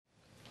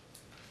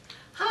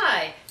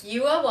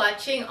You are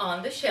watching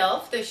On the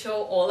Shelf, the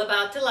show all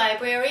about the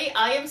library.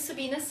 I am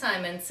Sabina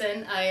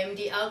Simonson. I am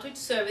the Outreach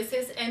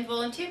Services and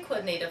Volunteer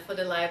Coordinator for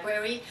the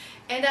library,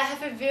 and I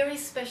have a very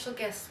special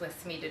guest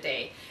with me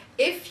today.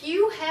 If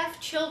you have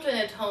children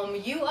at home,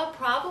 you are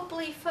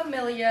probably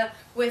familiar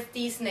with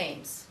these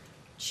names.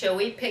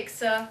 Joey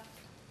Pixar,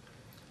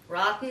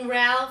 Rotten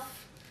Ralph.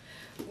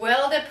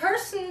 Well, the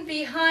person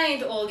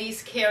behind all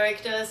these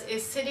characters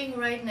is sitting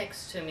right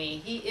next to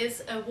me. He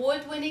is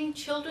award-winning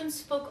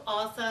children's book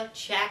author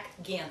Jack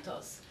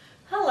Gantos.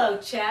 Hello,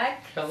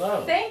 Jack.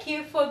 Hello. Thank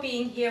you for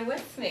being here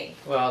with me.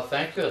 Well,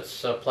 thank you.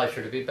 It's a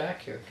pleasure to be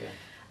back here again.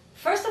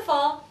 First of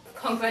all,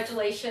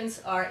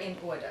 congratulations are in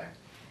order.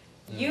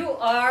 You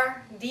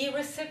are the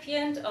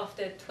recipient of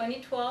the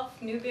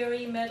 2012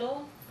 Newbery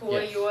Medal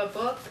for Yes. your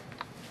book,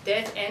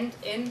 Dead End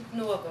in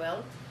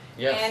Norwell.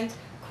 Yes. And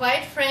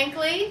quite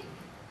frankly,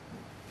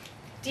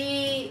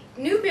 the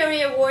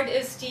Newbery Award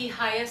is the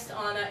highest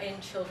honor in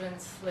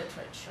children's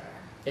literature.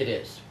 It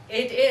is.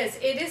 It is.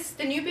 It is.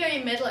 The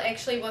Newbery Medal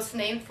actually was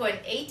named for an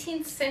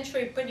 18th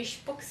century British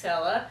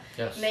bookseller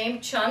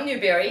named John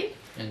Newbery.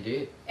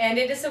 Indeed. And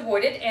it is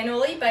awarded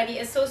annually by the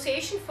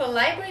Association for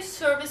Library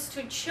Service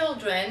to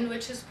Children,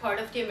 which is part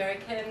of the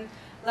American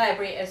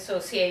Library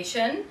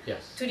Association,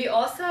 Yes. to the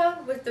author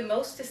with the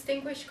most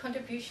distinguished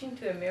contribution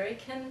to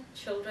American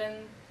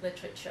children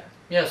literature.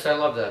 Yes, I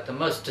love that. The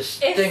most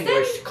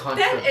distinguished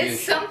contribution. That is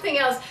something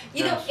else.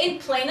 You know, Yes. in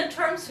plainer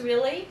terms,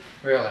 really,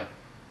 Really?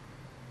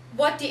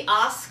 what the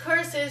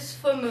Oscars is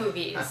for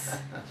movies.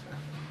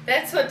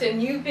 That's what the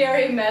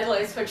Newbery Medal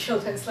is for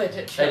children's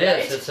literature. It right?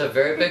 is. It's a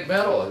very big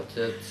medal.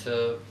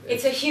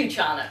 It's a huge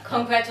honor.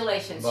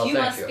 Congratulations. Well, you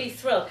thank must you. be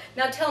thrilled.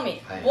 Now tell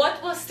me, I am.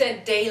 what was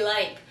that day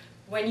like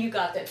when you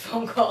got that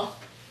phone call?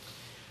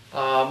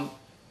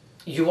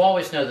 You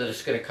always know that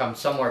it's going to come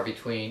somewhere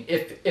between,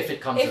 if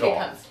it comes If at it all.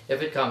 comes.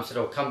 If it comes,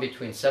 it'll come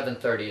between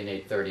 7:30 and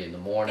 8:30 in the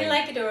morning. They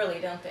like it early,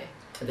 don't they?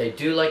 They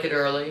do like it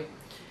early.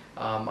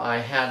 I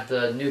had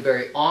the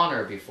Newbery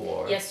Honor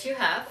before. Yes, you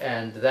have.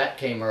 And that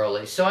came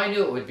early, so I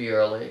knew it would be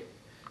early.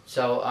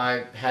 So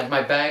I had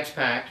my bags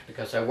packed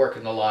because I work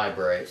in the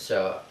library.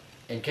 So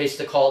in case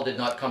the call did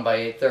not come by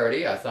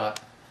 8:30, I thought,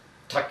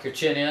 tuck your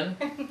chin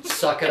in,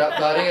 suck it up,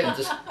 buddy, and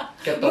just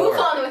get the Move work.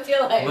 on with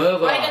your life.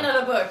 Move Write on.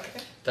 another book.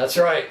 That's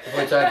right,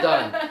 which I've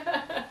done.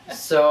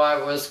 So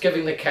I was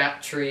giving the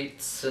cat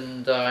treats,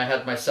 and I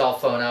had my cell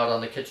phone out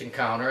on the kitchen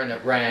counter, and it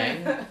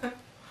rang.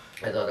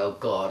 I thought, oh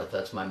God, if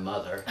that's my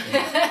mother, you know,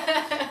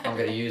 I'm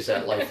going to use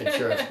that life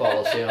insurance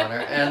policy on her.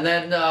 And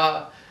then,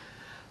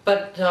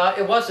 but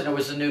it wasn't. It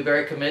was the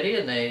Newbery Committee,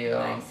 and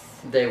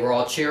they were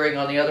all cheering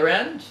on the other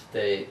end.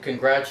 They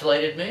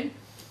congratulated me,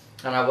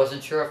 and I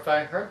wasn't sure if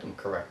I heard them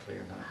correctly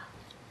or not.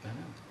 I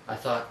know. I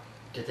thought,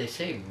 did they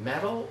say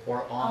medal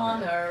or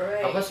honor? Honor,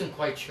 right. I wasn't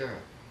quite sure.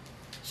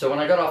 So when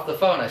I got off the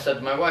phone, I said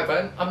to my wife,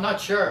 I'm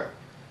not sure.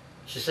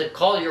 She said,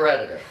 call your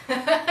editor. So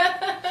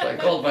I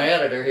called my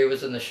editor. He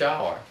was in the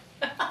shower.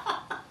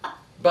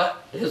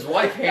 But his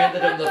wife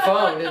handed him the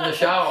phone in the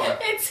shower.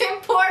 It's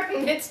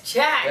important. It's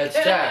Jack. It's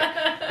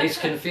Jack. He's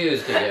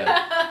confused again.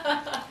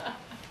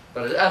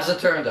 But as it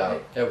turned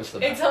out, it was the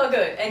best. It's all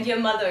good. And your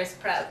mother is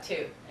proud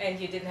too. And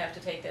you didn't have to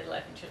take that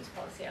life insurance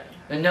policy out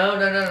on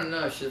her.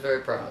 No. She's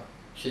very proud.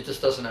 She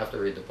just doesn't have to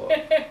read the book.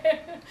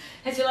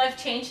 Has your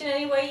life changed in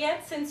any way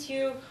yet since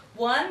you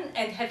won?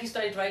 And have you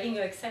started writing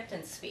your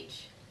acceptance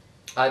speech?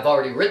 I've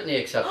already written the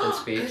acceptance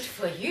speech. Good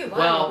for you. Wow,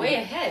 Well, you're way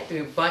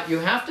ahead. But you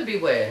have to be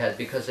way ahead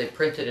because they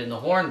print it in the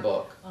Horn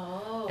book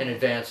in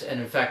advance.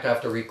 And in fact, I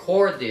have to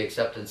record the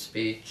acceptance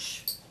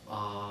speech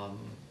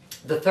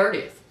the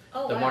 30th,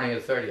 the morning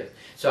of the 30th.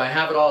 So I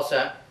have it all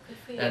set.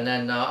 And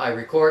then I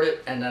record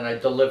it, and then I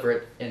deliver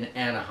it in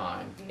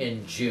Anaheim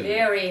in June.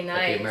 Very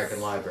nice. At the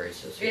American Library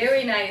Association.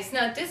 Very nice.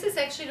 Now, this is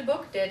actually the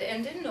book, Dead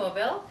End in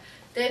Norwell,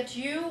 that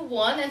you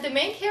won, and the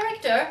main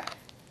character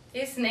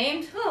is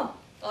named,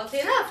 oddly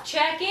enough,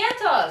 Jack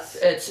Gantos.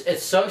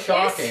 It's so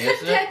shocking,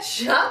 isn't it? That's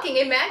shocking.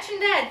 Imagine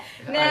that.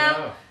 I Now,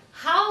 know.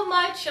 how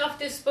much of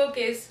this book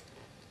is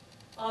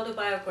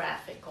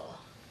autobiographical?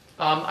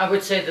 I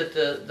would say that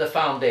the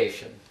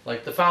foundation,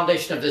 like the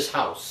foundation of this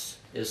house,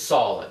 is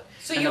solid.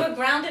 So you were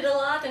grounded a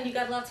lot, and you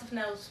got lots of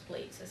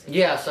nosebleeds. As a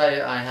Yes,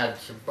 I had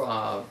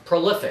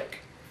prolific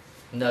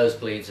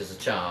nosebleeds as a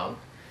child,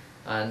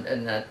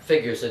 and that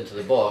figures into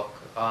the book.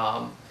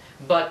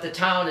 But the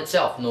town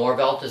itself,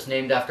 Norvelt, is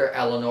named after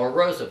Eleanor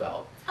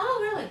Roosevelt. Oh,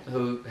 really?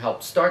 Who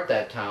helped start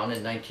that town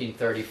in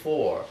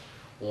 1934.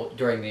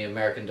 During the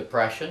American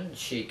Depression,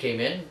 she came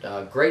in,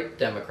 a great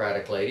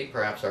Democratic lady,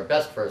 perhaps our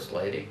best First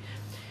Lady.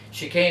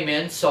 She came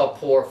in, saw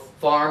poor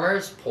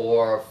farmers,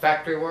 poor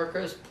factory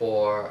workers,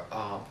 poor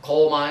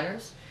coal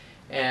miners,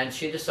 and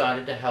she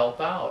decided to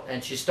help out.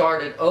 And she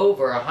started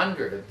over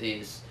 100 of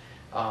these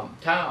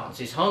towns,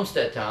 these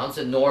homestead towns,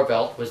 and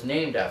Norvelt was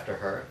named after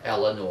her,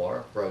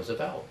 Eleanor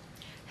Roosevelt.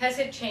 Has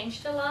it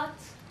changed a lot,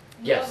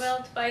 Yes.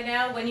 Norvelt, by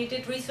now? When you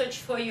did research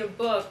for your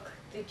book,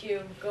 Did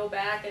you go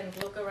back and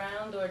look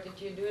around, or did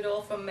you do it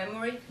all from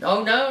memory?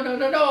 Oh,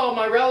 no.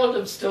 My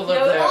relatives still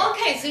live there.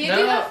 Okay, so you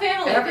do have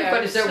family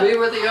everybody's there. So. We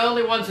were the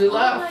only ones who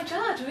left. Oh my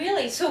God,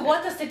 really? So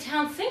what does the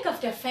town think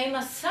of their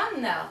famous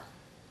son now?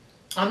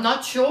 I'm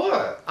not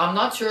sure. I'm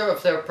not sure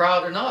if they're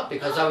proud or not,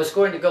 because I was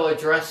going to go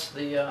address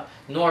the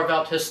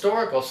Norvelt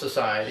Historical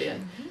Society,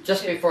 and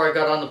just before I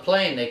got on the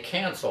plane, they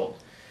canceled.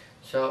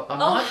 So I'm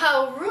not...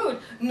 how rude.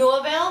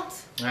 Norvelt,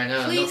 I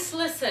know. please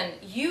listen.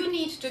 You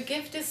need to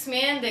give this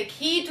man the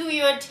key to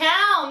your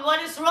town. What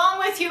is wrong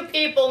with you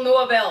people,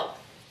 Norvelt?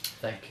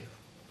 Thank you.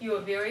 You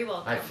are very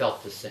welcome. I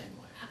felt the same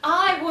way.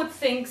 I would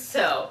think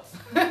so.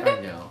 I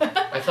know.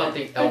 I thought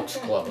the Elks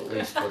Club at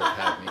least would have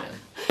had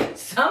me in.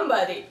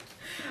 Somebody.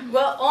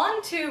 Well,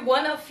 on to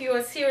one of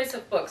your series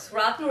of books,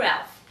 Rotten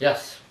Ralph.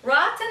 Yes.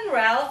 Rotten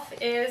Ralph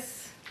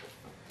is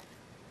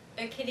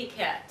a kitty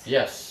cat.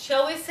 Yes.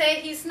 Shall we say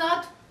he's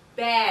not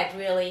bad,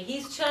 really?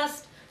 He's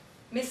just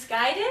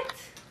misguided?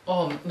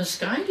 Oh,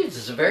 misguided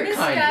is a very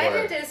kind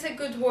word. Misguided is a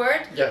good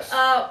word. Yes.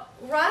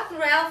 Rotten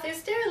Ralph,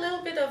 is there a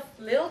little bit of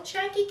little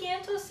Jackie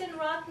Gantos in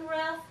Rotten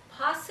Ralph?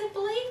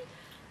 Possibly?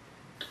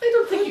 I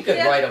don't think you could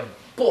write a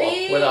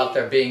book without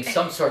there being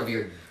some sort of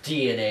your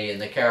DNA in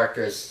the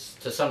characters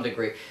to some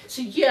degree.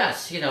 So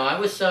yes, you know, I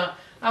was not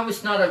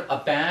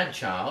a bad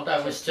child.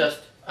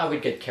 I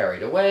would get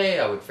carried away.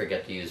 I would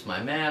forget to use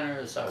my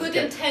manners. I would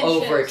get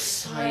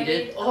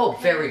overexcited. Right? Oh,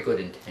 Okay. very good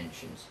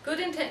intentions. Good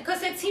intent,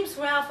 because it seems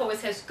Ralph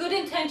always has good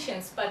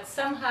intentions, but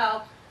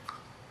somehow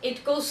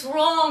it goes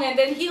wrong, and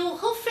then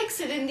he'll fix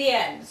it in the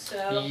end.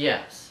 So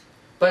Yes,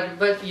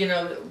 but you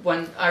know,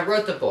 when I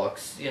wrote the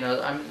books, you know,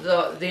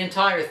 the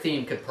entire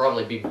theme could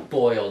probably be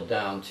boiled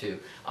down to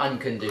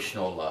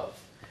unconditional love,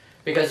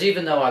 because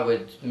even though I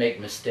would make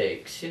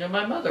mistakes, you know,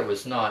 my mother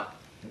was not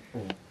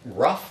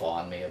rough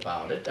on me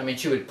about it. I mean,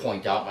 she would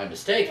point out my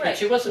mistakes, Right. but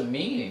she wasn't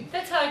mean.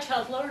 that's how a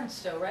child learns,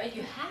 though, right?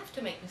 You have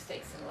to make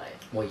mistakes in life.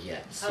 Well,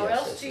 yes. How yes,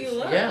 else yes, do yes. you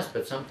learn? Yes,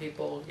 but some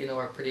people, you know,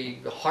 are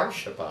pretty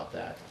harsh about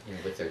that, you know,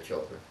 with their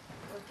children.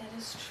 Well, that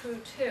is true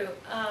too.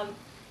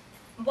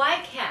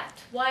 Why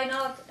cat? Why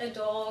not a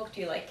dog?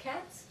 Do you like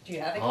cats? Do you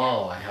have a cat?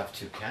 Oh, I have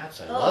 2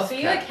 cats. I love so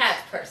cats. you're a cat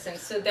person.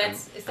 So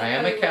that's is that I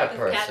am how a you cat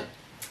work with person.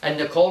 And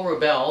Nicole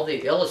Rubel,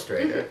 the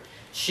illustrator,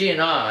 she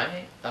and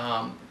I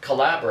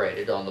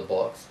collaborated on the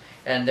books.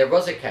 And there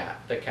was a cat,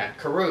 the cat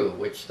Carew,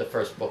 which the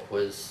first book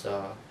was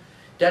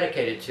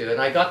dedicated to. And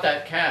I got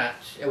that cat.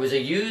 It was a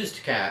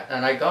used cat,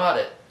 and I got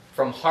it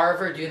from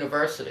Harvard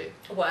University.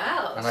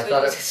 Wow. And so I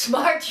thought it was a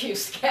smart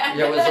use cat.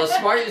 Yeah, it was a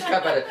smart used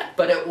cat,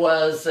 but it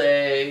was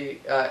a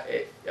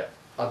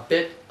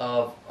bit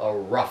of a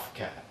rough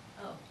cat.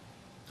 Oh.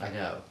 I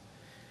know.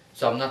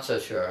 So I'm not so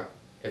sure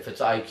if its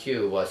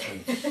IQ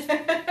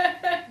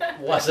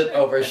wasn't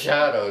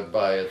overshadowed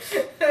by its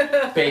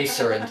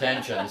baser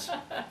intentions.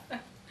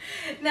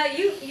 Now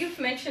you've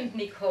mentioned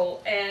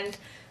Nicole, and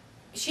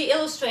she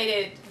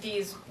illustrated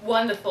these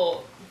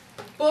wonderful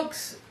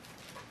books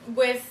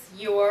with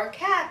your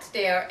cat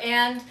there.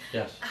 And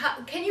Yes.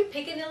 can you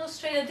pick an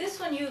illustrator? This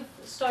one you've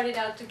started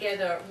out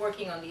together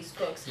working on these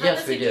books. How Yes,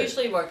 does we it did.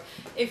 usually work?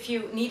 If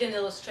you need an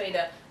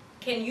illustrator,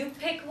 can you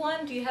pick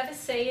one? Do you have a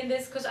say in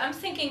this? Because I'm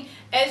thinking,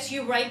 as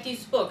you write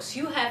these books,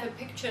 you have a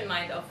picture in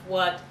mind of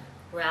what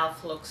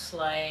Ralph looks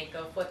like,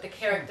 of what the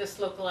characters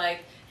look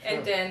like,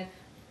 and then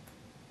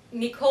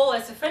Nicole,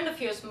 as a friend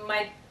of yours,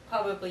 might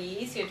probably be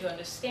easier to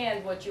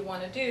understand what you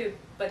want to do,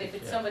 but if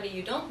it's somebody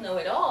you don't know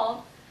at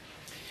all,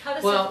 how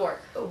does that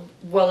work?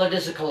 Well, it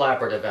is a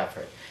collaborative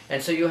effort,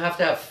 and so you have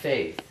to have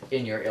faith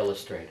in your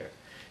illustrator.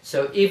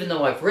 So even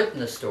though I've written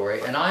the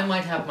story, and I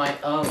might have my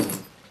own,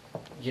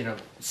 you know,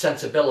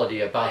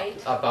 sensibility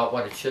about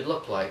what it should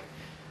look like,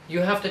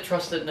 you have to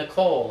trust that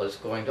Nicole is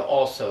going to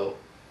also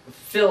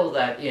fill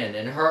that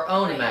in her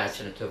own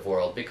imaginative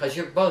world, because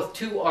you're both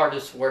 2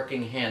 artists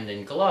working hand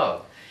in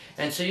glove.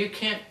 And so you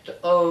can't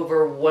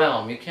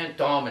overwhelm, you can't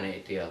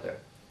dominate the other.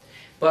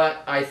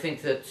 But I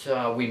think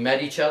that we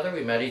met each other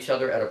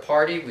at a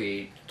party,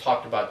 we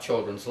talked about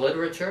children's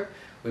literature,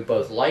 we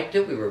both liked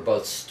it, we were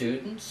both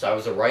students. I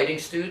was a writing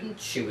student,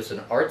 she was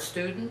an art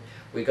student.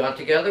 We got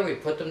together, we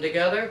put them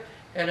together,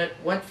 and it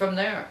went from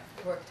there.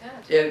 It worked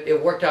out.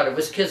 It worked out, it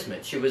was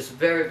kismet. She was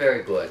very,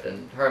 very good,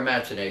 and her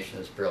imagination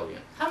is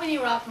brilliant. How many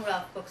Rotten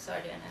Ralph books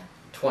are there now?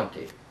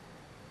 20. You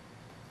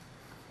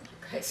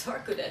guys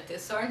are good at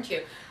this, aren't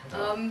you?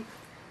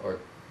 Or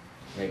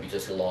maybe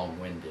just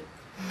long-winded.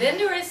 Then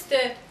there is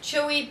the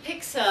Joey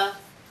Pixar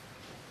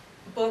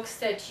books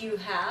that you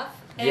have.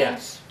 And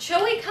Yes.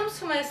 Joey comes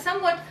from a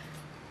somewhat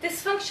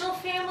dysfunctional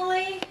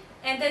family,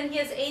 and then he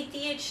has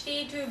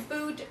ADHD to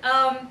boot.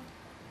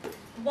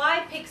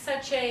 Why pick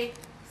such a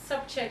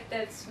subject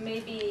that's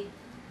maybe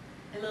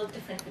a little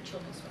different for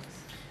children's books?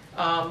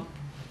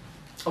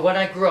 When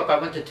I grew up, I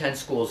went to 10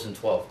 schools in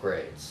 12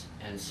 grades.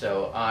 And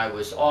so I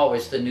was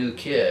always the new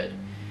kid.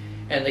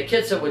 And the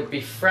kids that would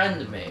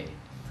befriend me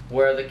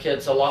were the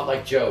kids a lot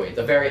like Joey,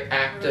 the very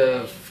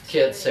active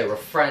kids. They were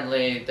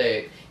friendly.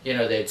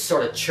 They'd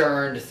sort of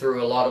churned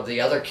through a lot of the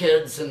other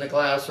kids in the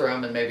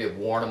classroom and maybe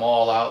worn them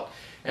all out.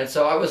 And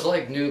so I was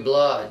like new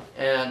blood.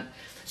 And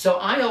So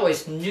I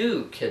always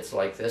knew kids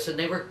like this, and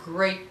they were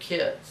great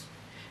kids.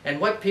 And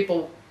what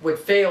people would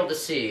fail to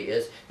see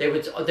is they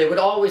would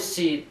always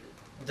see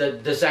the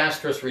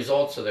disastrous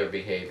results of their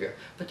behavior,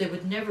 but they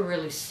would never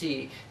really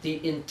see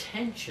the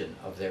intention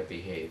of their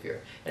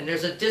behavior. And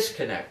there's a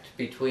disconnect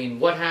between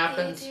what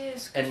happens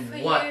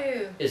and what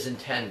is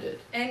intended.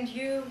 And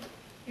you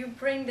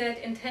bring that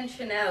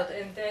intention out,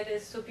 and that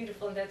is so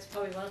beautiful, and that's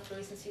probably one of the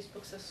reasons these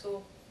books are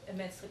so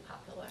immensely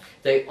popular.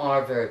 They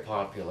are very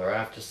popular. I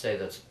have to say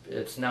that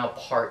it's now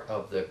part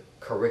of the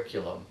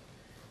curriculum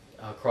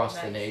across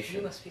the nation.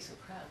 You must be so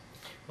proud.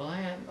 Well,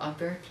 I'm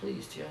very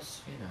pleased,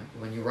 yes. You know,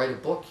 when you write a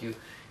book, you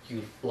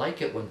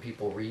like it when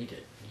people read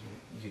it.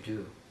 You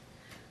do.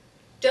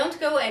 Don't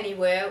go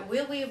anywhere.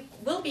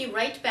 We'll be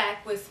right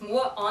back with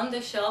more On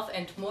the Shelf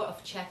and more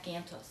of Jack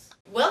Gantos.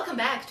 Welcome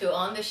back to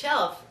On the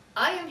Shelf.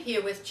 I am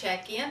here with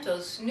Jack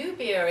Gantos,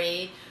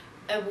 Newbery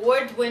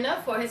Award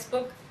winner for his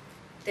book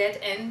Dead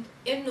End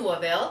in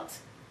Norveld.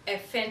 A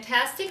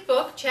fantastic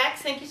book. Jack,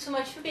 thank you so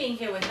much for being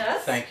here with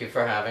us. Thank you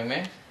for having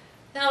me.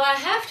 Now I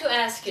have to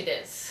ask you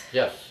this.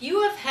 Yes.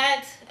 You have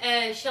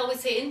had, shall we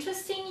say,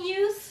 interesting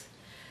youth?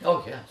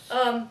 Oh, yes.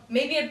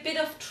 Maybe a bit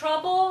of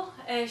trouble,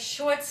 a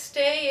short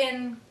stay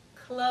in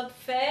Club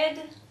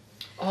Fed.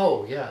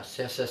 Oh, yes.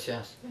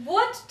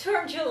 What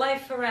turned your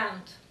life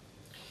around?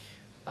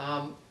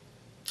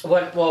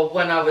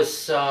 When I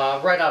was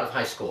right out of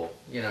high school,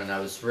 you know, and I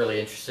was really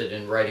interested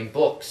in writing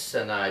books,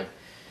 and I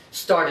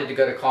started to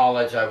go to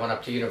college. I went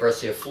up to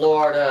University of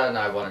Florida, and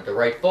I wanted to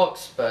write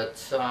books, but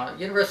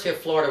University of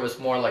Florida was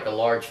more like a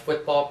large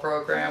football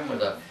program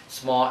with a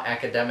small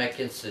academic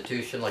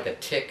institution, like a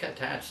tick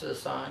attached to the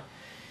side.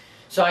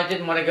 So I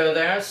didn't want to go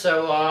there,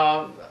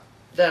 so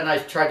then I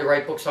tried to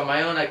write books on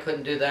my own. I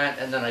couldn't do that,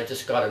 and then I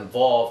just got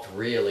involved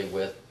really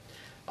with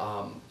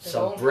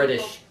some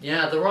British,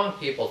 the wrong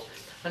people.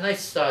 A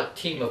nice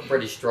team of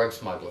British drug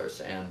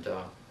smugglers, and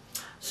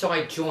so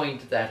I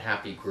joined that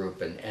happy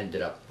group and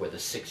ended up with a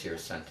 6-year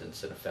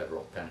sentence in a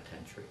federal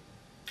penitentiary.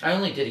 I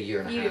only did a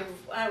year and a half.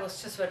 I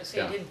was just about to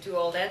say you didn't do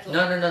all that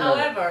long. No.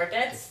 However,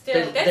 that's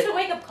a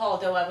wake-up call,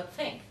 though, I would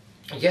think.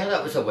 Yeah,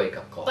 that was a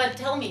wake-up call. But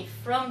tell me,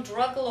 from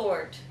drug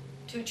lord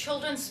to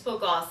children's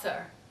book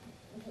author,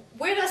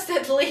 where does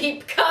that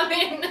leap come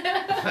in?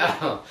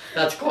 Wow,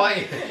 that's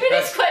quite... It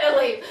is quite a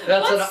leap.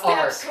 That's what an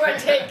arc. steps were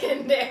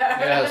taken there?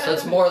 Yes,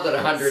 that's more than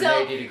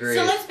 180 degrees.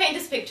 So let's paint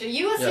this picture.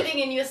 You are sitting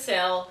in your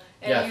cell,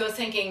 and you're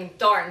thinking,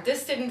 darn,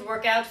 this didn't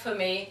work out for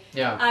me.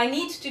 Yeah. I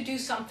need to do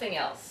something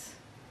else.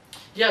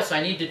 Yes,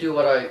 I need to do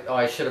what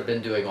I should have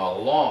been doing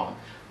all along,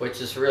 which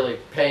is really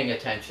paying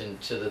attention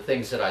to the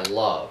things that I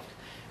loved.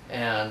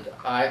 And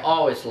I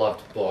always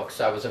loved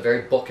books. I was a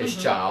very bookish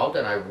child,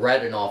 and I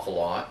read an awful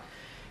lot.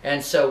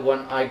 And so when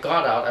I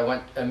got out, I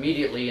went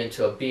immediately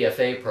into a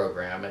BFA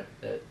program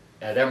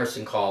at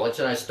Emerson College,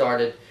 and I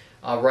started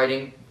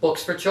writing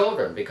books for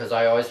children because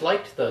I always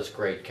liked those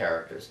great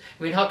characters.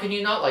 I mean, how can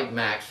you not like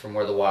Max from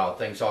Where the Wild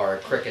Things Are,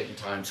 Cricket in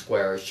Times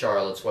Square, or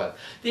Charlotte's Web?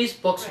 These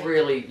books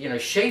really, you know,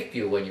 shape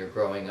you when you're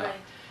growing up.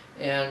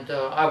 And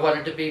I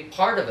wanted to be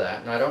part of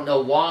that, and I don't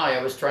know why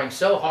I was trying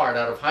so hard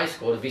out of high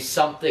school to be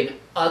something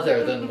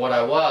other than what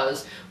I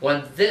was,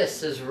 when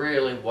this is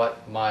really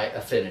what my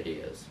affinity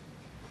is.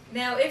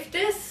 Now, if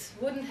this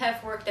wouldn't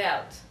have worked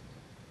out,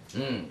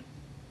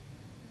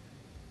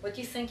 what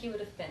do you think you would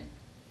have been?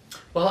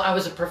 Well, I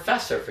was a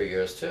professor for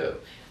years, too.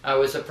 I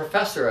was a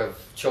professor of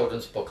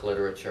children's book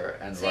literature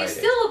and writing. So you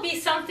still will be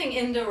something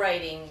in the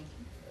writing,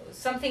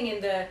 something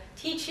in the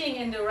teaching,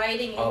 in the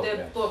writing, in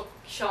the book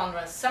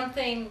genre,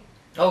 something...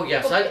 Oh,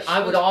 yes, I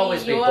would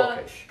always be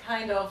bookish.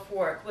 Kind of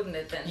work, wouldn't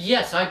it then?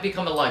 Yes, I'd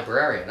become a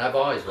librarian. I've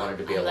always wanted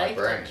to be a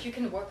librarian. That. You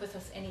can work with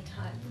us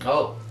anytime.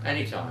 Oh,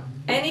 anytime.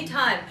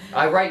 Anytime.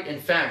 I write, in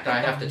fact, I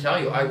have to tell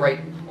you,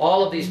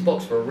 all of these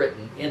books were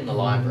written in the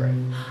library.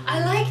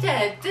 I like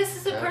that. This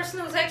is a person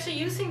who's actually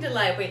using the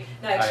library.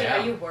 Now, actually,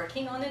 are you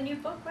working on a new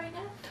book right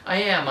now?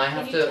 I am. I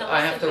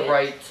have to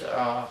write,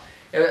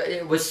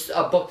 it was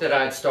a book that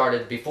I had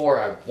started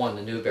before I won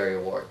the Newbery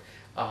Award.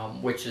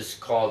 Which is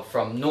called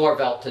From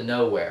Norvelt to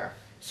Nowhere.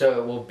 So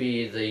it will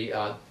be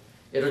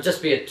it'll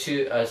just be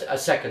a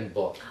second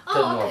book to the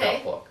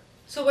Norvelt book.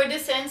 So where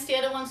this ends, the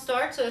other one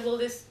starts, or will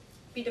this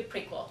be the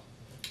prequel?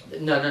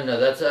 No,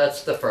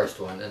 that's the first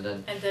one, and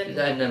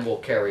then we'll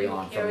carry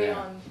on from there.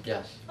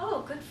 Yes.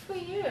 Oh, good for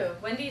you.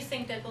 When do you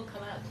think that will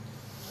come out?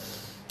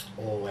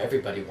 Oh,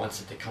 everybody wants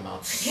it to come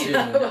out soon.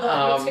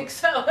 Well, I think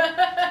so.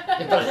 But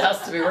it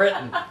has to be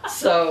written.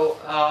 So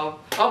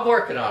I'm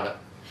working on it.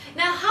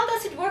 Now, how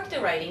does it work,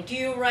 the writing? Do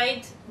you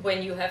write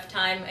when you have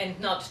time and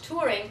not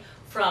touring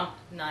from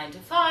 9 to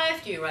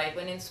 5? Do you write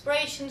when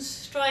inspiration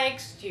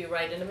strikes? Do you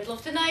write in the middle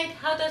of the night?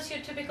 How does your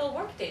typical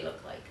workday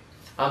look like?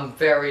 I'm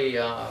very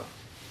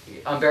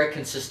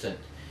consistent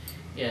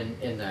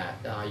in that.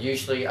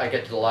 Usually I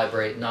get to the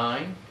library at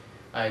 9.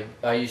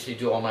 I usually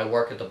do all my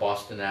work at the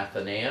Boston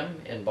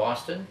Athenaeum in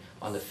Boston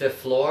on the 5th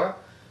floor.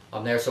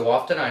 I'm there so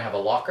often I have a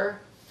locker.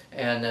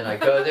 And then I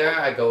go there,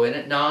 I go in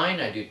at 9,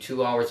 I do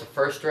 2 hours of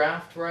first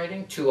draft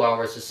writing, 2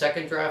 hours of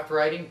second draft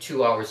writing,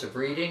 2 hours of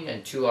reading,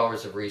 and 2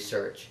 hours of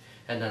research.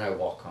 And then I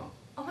walk home.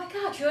 Oh my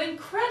God, you're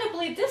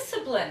incredibly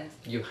disciplined.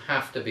 You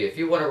have to be. If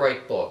you want to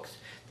write books,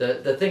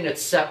 the thing that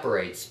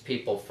separates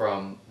people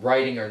from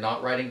writing or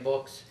not writing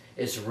books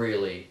is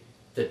really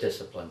the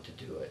discipline to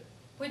do it.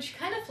 Which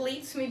kind of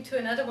leads me to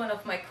another one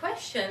of my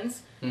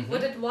questions.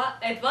 Mm-hmm. What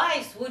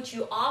advice would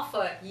you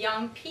offer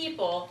young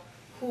people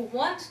who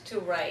want to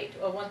write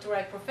or want to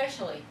write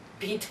professionally?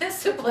 Be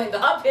disciplined,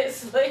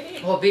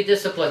 obviously. Well, be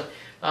disciplined.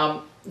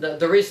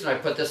 The reason I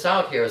put this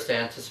out here is to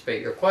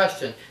anticipate your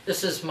question.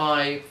 This is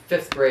my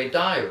 5th grade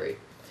diary.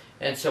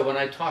 And so when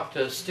I talk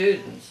to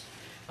students,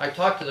 I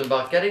talk to them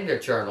about getting their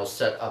journals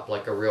set up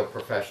like a real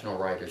professional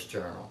writer's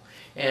journal.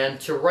 And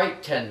to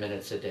write 10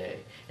 minutes a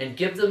day. And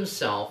give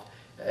themselves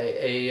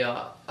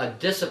a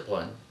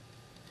discipline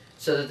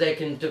so that they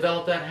can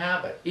develop that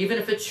habit. Even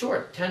if it's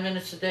short, 10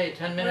 minutes a day,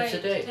 10 minutes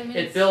a day. 10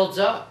 minutes. It builds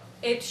up.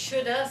 It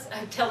sure does.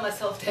 I tell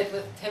myself that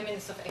with 10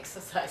 minutes of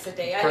exercise a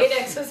day. I hate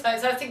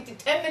exercise. I think the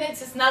 10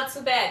 minutes is not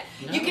so bad.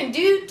 No. You can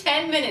do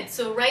 10 minutes,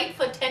 so write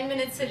for 10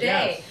 minutes a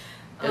day.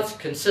 Yes. It's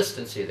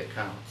consistency that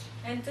counts.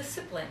 And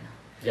discipline.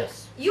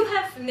 Yes. You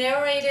have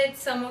narrated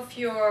some of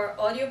your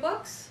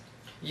audiobooks.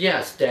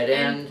 Yes, Dead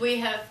End. And we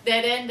have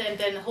Dead End and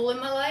then Whole in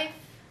My Life.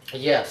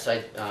 Yes,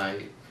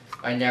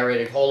 I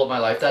narrated Whole of My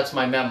Life. That's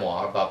my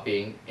memoir about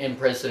being in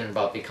prison and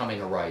about becoming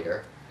a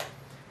writer.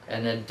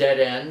 And then Dead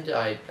End,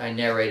 I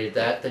narrated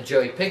that. The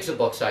Joey Pigza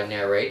books I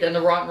narrate, and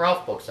the Rotten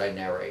Ralph books I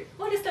narrate.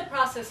 What is the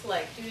process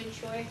like? Do you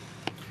enjoy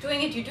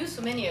doing it? You do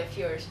so many of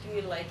yours. Do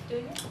you like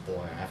doing it?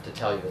 Boy, I have to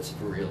tell you, it's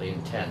really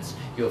intense.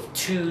 You have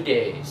 2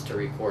 days to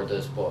record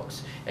those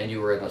books, and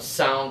you were in a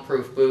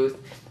soundproof booth,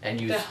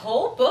 and you... The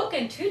whole book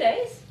in 2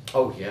 days?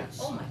 Oh, yes.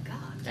 Oh my God.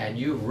 And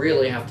you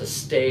really have to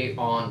stay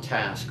on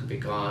task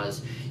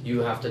because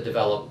you have to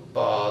develop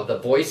the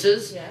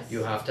voices, yes.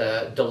 You have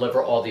to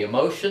deliver all the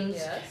emotions,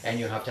 yes. And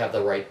you have to have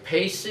the right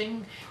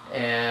pacing,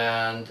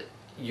 and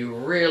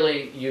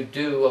you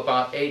do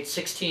about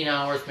 16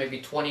 hours, maybe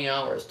 20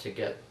 hours to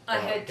get I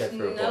had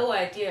through a no book.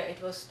 idea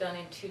it was done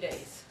in 2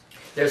 days.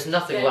 There's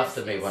nothing That left is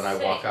of me when I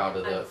walk out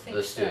of the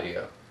so.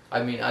 studio.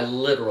 I mean, I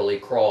literally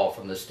crawl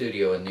from the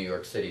studio in New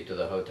York City to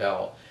the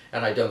hotel,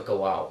 and I don't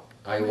go out.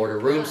 I order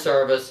room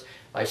service,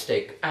 I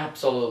stay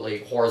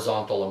absolutely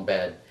horizontal in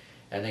bed,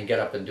 and then get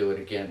up and do it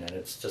again, and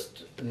it's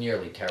just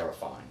nearly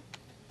terrifying.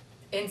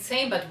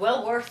 Insane, but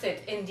well worth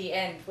it in the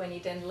end when you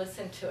then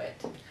listen to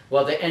it.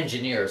 Well, the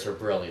engineers are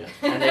brilliant,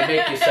 and they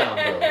make you sound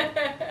brilliant.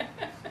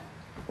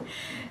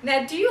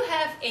 Now, do you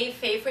have a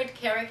favorite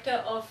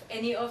character of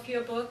any of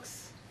your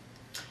books?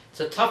 It's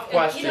a tough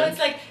question. You know, it's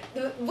like,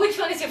 which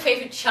one is your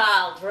favorite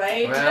child,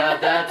 right? Well,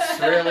 that's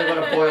really what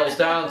it boils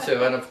down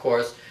to, and of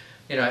course,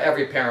 you know,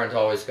 every parent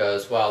always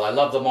goes, well, I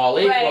love them all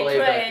equally,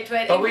 right.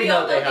 but we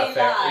know they have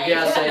lie.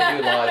 Yes, they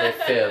do lie, they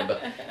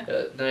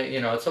fib. You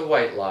know, it's a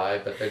white lie,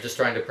 but they're just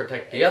trying to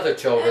protect the other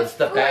children's,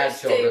 the bad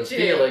children's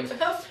feelings.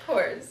 Of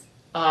course.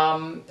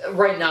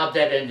 Right now,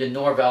 Dead End in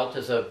Norvelt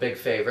is a big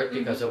favorite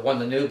because it won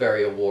the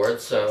Newbery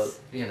Award, so,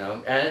 you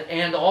know,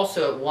 and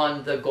also it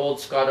won the Gold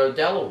Scott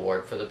Odell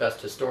Award for the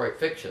Best Historic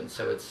Fiction,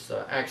 so it's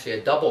actually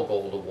a double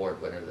Gold Award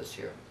winner this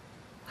year.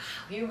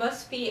 Wow, you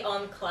must be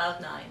on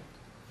cloud 9.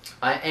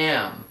 I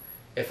am.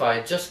 If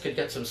I just could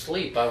get some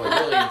sleep, I would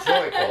really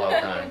enjoy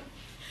Cloud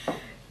 9.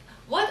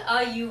 What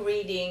are you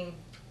reading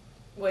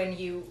when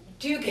you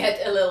do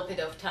get a little bit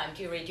of time?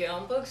 Do you read your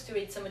own books? Do you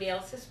read somebody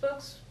else's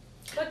books?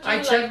 What do you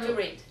like to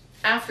read?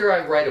 After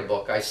I write a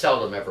book, I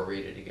seldom ever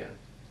read it again.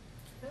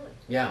 Really?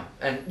 Yeah,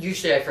 and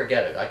usually I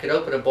forget it. I could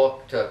open a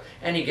book to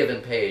any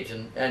given page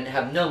and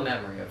have no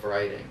memory of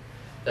writing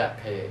that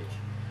page.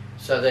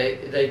 So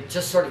they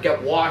just sort of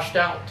get washed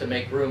out to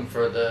make room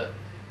for the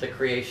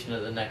creation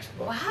of the next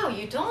book. Wow,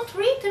 you don't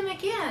read them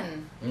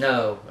again.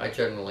 No, I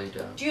generally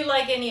don't. Do you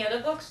like any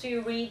other books? Do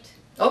you read?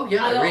 Oh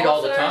yeah, I read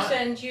all the time.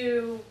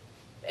 And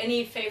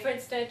any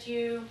favorites that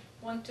you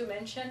want to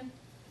mention?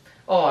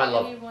 Oh, I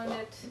love. Anyone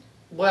that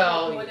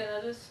well, more than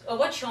others? Or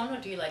what genre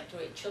do you like to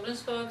read?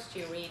 Children's books? Do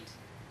you read?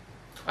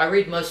 I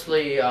read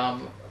mostly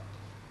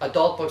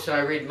adult books, and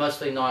I read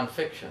mostly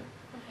nonfiction.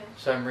 Okay.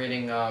 So I'm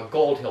reading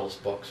Goldhill's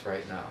books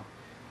right now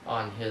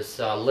on his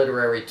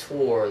literary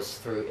tours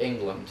through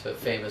England to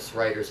famous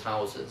writers'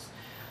 houses.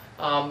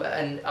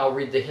 And I'll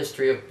read the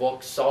history of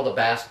books, all the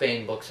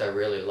Bass-Bain books I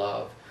really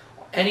love.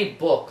 Any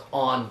book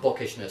on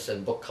bookishness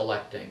and book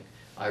collecting,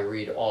 I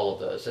read all of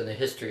those, and the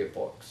history of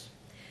books.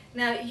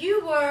 Now,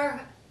 you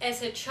were,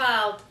 as a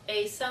child,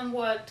 a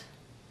somewhat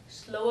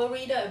slower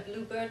reader, a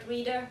bluebird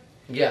reader.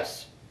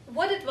 Yes.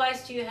 What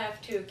advice do you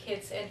have to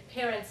kids and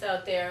parents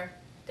out there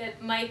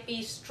that might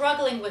be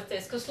struggling with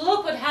this? Because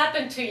look what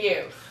happened to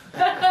you.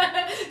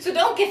 So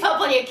don't give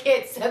up on your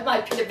kids. That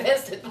might be the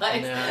best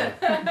advice. No.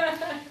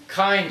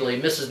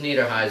 Kindly, Mrs.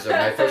 Niederheiser,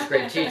 my first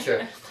grade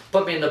teacher,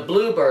 put me in the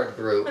bluebird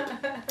group,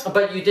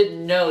 but you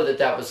didn't know that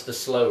that was the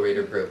slow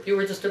reader group. You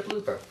were just a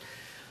bluebird.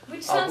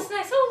 Which sounds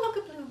nice. Oh,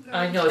 look, a bluebird.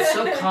 I know, it's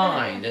so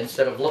kind,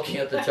 instead of looking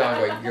at the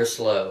child going, you're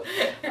slow.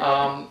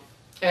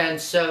 And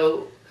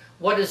so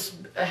what has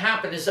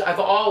happened is I've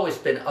always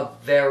been a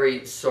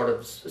very sort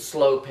of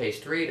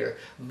slow-paced reader,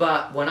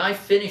 but when I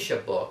finish a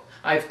book,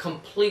 I've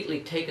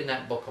completely taken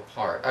that book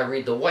apart. I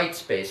read the white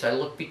space, I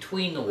look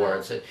between the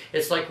words.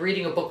 It's like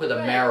reading a book with a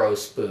marrow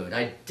spoon.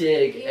 I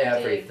dig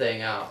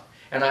everything out.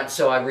 And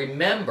so I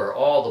remember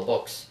all the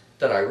books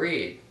that I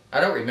read. I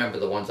don't remember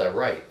the ones I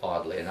write,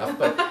 oddly enough,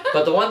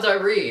 but the ones I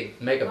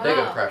read make a big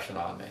impression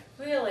on me.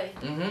 Really?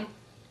 Mm-hmm.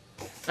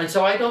 And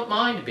so I don't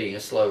mind being a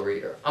slow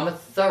reader. I'm a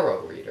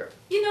thorough reader.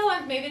 You know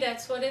what, maybe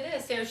that's what it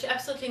is. There's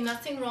absolutely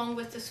nothing wrong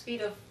with the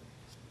speed of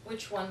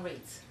which one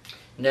reads.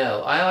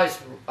 No, I always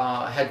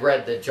had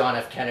read that John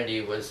F.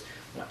 Kennedy was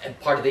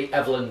part of the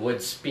Evelyn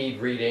Wood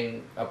speed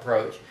reading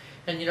approach.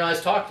 And you know, I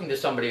was talking to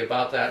somebody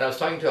about that. I was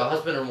talking to a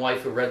husband and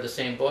wife who read the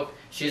same book.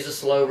 She's a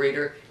slow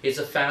reader, he's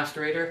a fast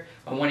reader.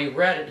 And when he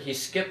read it, he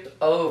skipped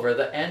over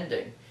the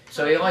ending.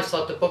 So he always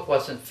thought the book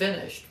wasn't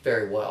finished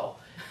very well.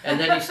 And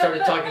then he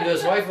started talking to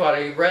his wife about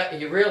it.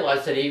 He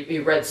realized that he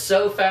read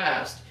so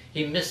fast,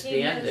 he missed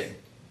the ending.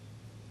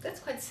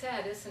 That's quite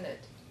sad, isn't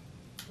it?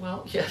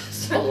 Well,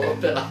 yes, a little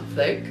bit, I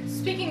think.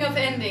 Speaking of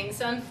endings,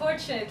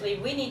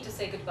 unfortunately, we need to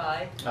say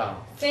goodbye. Oh.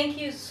 Thank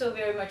you so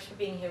very much for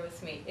being here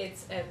with me.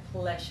 It's a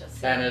pleasure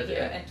sitting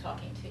here and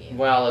talking to you.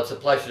 Well, it's a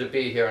pleasure to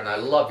be here, and I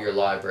love your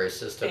library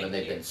system, Thank and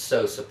they've you. been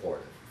so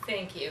supportive.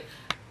 Thank you.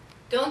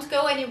 Don't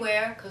go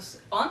anywhere, because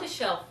On the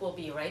Shelf will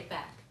be right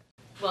back.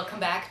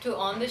 Welcome back to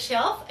On the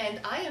Shelf, and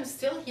I am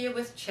still here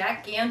with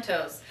Jack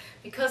Gantos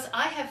because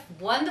I have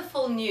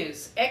wonderful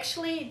news.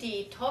 Actually,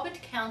 the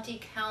Talbot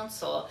County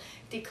Council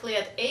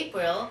declared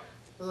April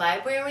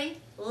Library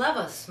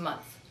Lovers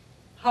Month.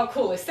 How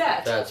cool is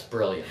that? That's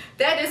brilliant.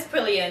 That is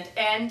brilliant,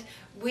 and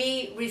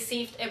we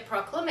received a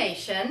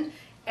proclamation,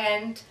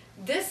 and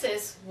this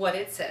is what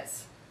it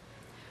says.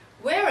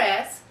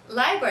 Whereas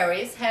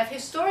libraries have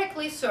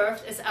historically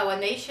served as our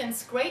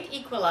nation's great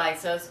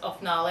equalizers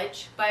of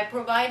knowledge by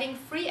providing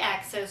free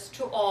access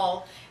to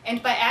all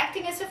and by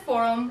acting as a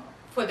forum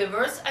for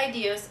diverse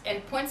ideas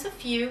and points of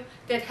view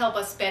that help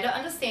us better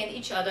understand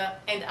each other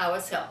and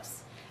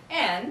ourselves.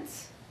 And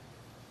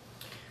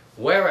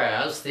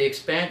whereas the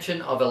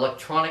expansion of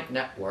electronic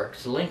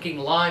networks linking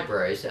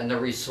libraries and their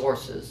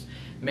resources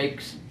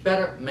makes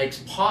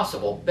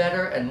possible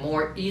better and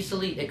more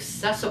easily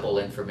accessible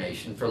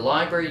information for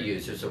library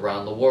users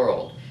around the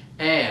world.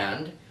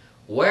 And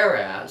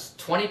whereas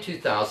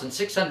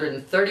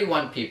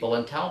 22,631 people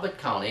in Talbot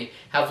County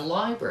have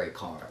library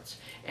cards,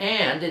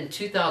 and in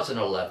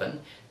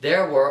 2011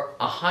 there were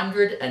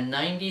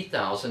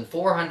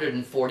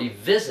 190,440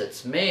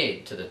 visits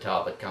made to the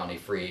Talbot County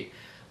Free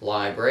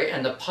Library,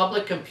 and the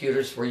public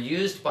computers were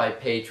used by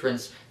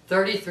patrons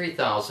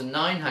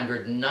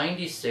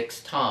 33,996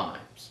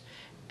 times.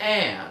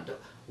 And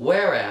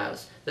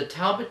whereas the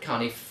Talbot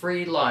County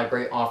Free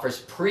Library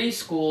offers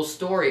preschool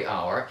story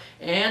hour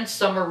and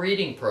summer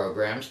reading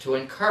programs to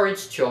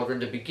encourage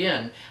children to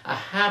begin a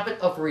habit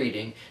of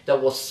reading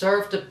that will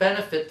serve to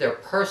benefit their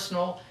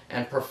personal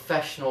and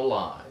professional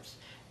lives.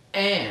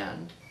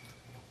 And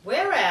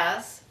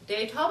whereas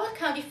the Talbot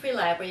County Free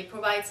Library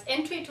provides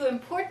entry to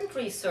important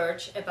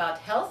research about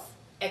health,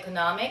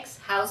 economics,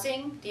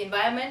 housing, the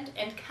environment,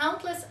 and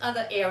countless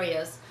other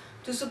areas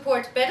to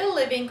support better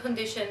living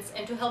conditions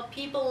and to help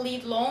people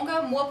lead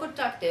longer, more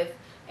productive,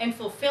 and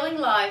fulfilling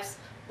lives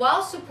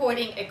while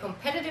supporting a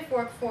competitive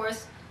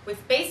workforce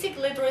with basic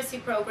literacy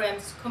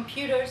programs,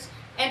 computers,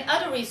 and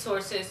other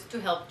resources to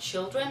help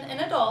children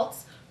and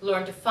adults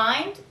learn to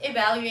find,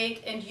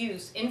 evaluate, and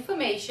use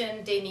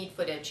information they need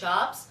for their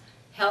jobs,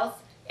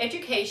 health,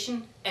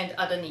 education, and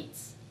other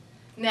needs.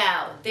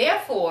 Now,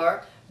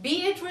 therefore,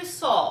 be it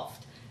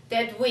resolved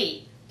that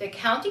we, the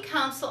County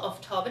Council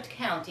of Talbot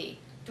County,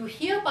 do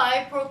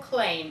hereby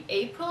proclaim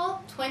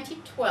April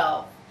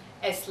 2012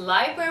 as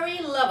Library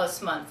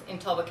Lovers Month in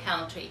Talbot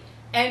County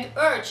and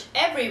urge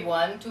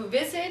everyone to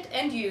visit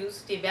and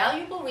use the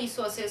valuable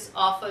resources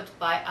offered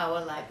by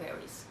our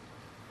libraries.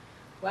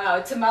 Wow,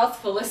 it's a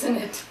mouthful, isn't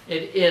it?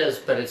 it is,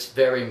 but it's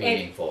very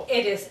meaningful.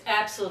 It is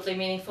absolutely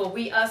meaningful.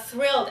 We are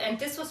thrilled, and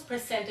this was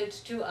presented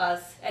to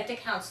us at the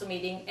council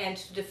meeting and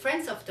to the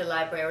Friends of the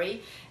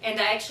Library. And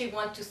I actually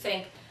want to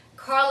thank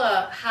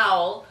Carla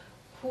Howell,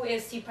 who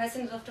is the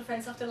president of the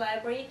Friends of the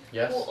Library,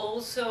 yes, who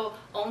also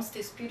owns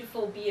this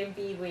beautiful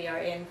B&B we are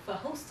in, for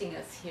hosting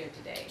us here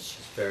today.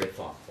 She's very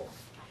thoughtful.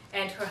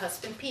 And her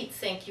husband Pete.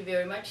 Thank you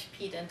very much,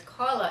 Pete and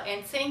Carla.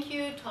 And thank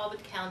you,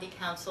 Talbot County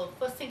Council,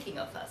 for thinking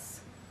of us.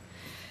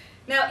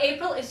 Now,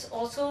 April is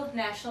also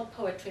National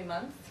Poetry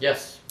Month.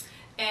 Yes.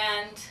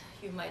 And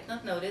you might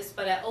not notice,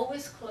 but I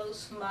always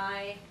close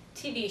my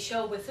TV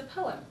show with a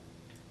poem.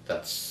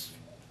 That's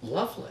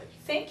lovely.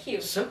 Thank you.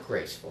 So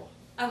graceful.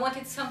 I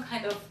wanted some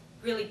kind of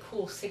really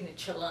cool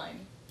signature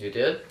line. You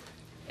did?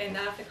 And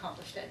I've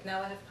accomplished that.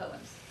 Now I have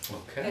poems.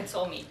 Okay. That's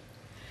all me.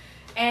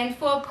 And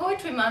for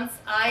Poetry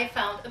Month, I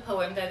found a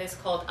poem that is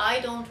called I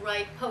Don't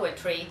Write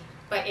Poetry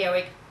by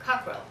Eric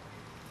Cockrell.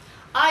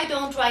 I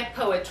don't write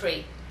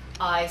poetry.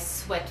 I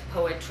sweat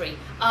poetry.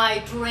 I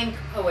drink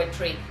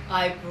poetry.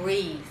 I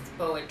breathe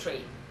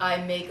poetry. I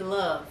make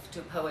love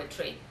to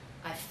poetry.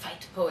 I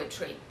fight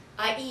poetry.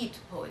 I eat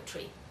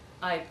poetry.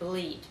 I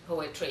bleed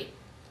poetry.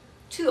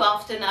 Too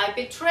often I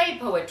betray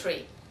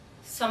poetry.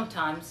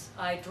 Sometimes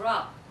I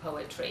drop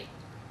poetry.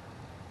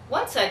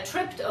 Once I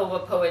tripped over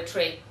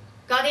poetry,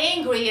 got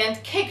angry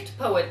and kicked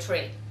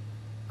poetry.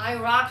 I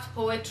rocked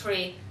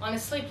poetry on a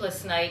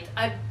sleepless night.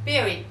 I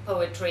buried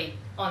poetry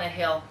on a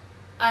hill.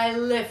 I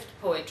lift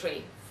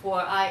poetry, for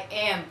I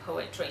am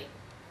poetry.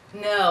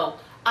 No,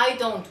 I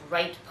don't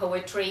write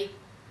poetry,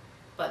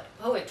 but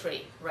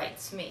poetry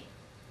writes me.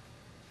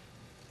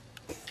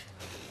 It's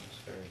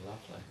very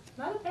lovely.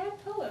 Not a bad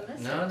poem,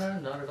 is No, it? no,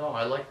 not at all.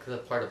 I like the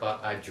part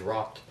about I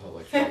dropped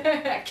poetry.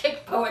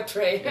 Kick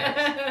poetry.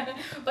 Yes.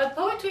 But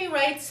poetry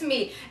writes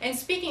me. And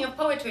speaking of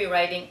poetry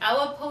writing,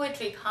 our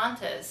poetry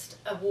contest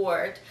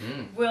award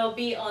will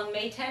be on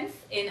May 10th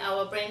in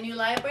our brand new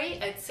library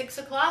at 6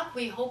 o'clock.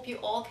 We hope you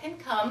all can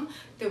come.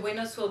 The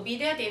winners will be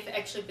there. They've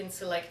actually been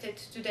selected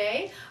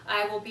today.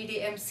 I will be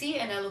the MC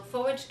and I look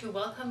forward to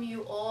welcome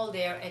you all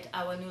there at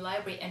our new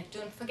library. And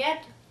don't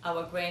forget,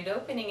 our grand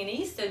opening in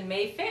Easton,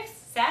 May 5th,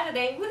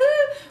 Saturday.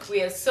 Woohoo!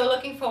 We are so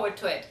looking forward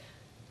to it.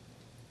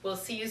 We'll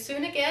see you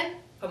soon again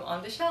from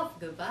On the Shelf.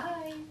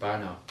 Goodbye. Bye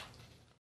now.